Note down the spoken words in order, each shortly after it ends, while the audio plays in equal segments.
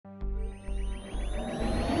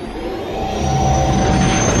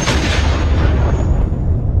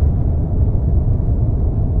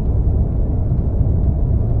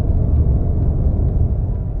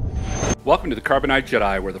to the Carbonite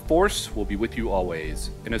Jedi, where the Force will be with you always.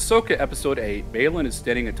 In Ahsoka Episode 8, Baylan is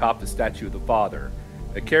standing atop the statue of the Father,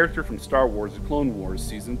 a character from Star Wars: The Clone Wars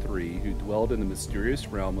Season 3 who dwelled in the mysterious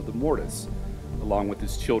realm of the Mortis, along with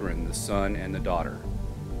his children, the son and the daughter.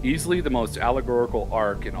 Easily the most allegorical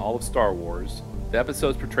arc in all of Star Wars, the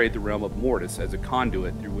episodes portrayed the realm of Mortis as a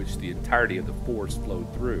conduit through which the entirety of the Force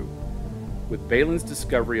flowed through. With Baylan's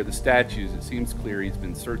discovery of the statues, it seems clear he's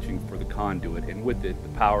been searching for the conduit, and with it,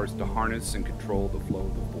 the powers to harness and control the flow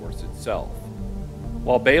of the Force itself.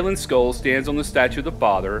 While Baylan's skull stands on the statue of the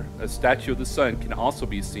Father, a statue of the Son can also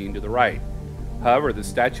be seen to the right. However, the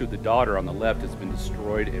statue of the daughter on the left has been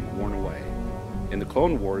destroyed and worn away. In the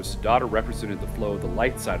Clone Wars, the daughter represented the flow of the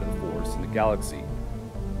light side of the Force in the galaxy.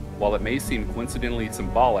 While it may seem coincidentally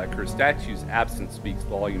symbolic, her statue's absence speaks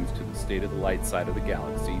volumes to the state of the light side of the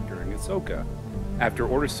galaxy during Ahsoka. After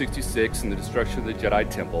Order 66 and the destruction of the Jedi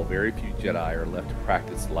Temple, very few Jedi are left to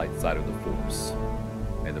practice the light side of the Force.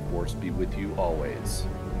 May the Force be with you always.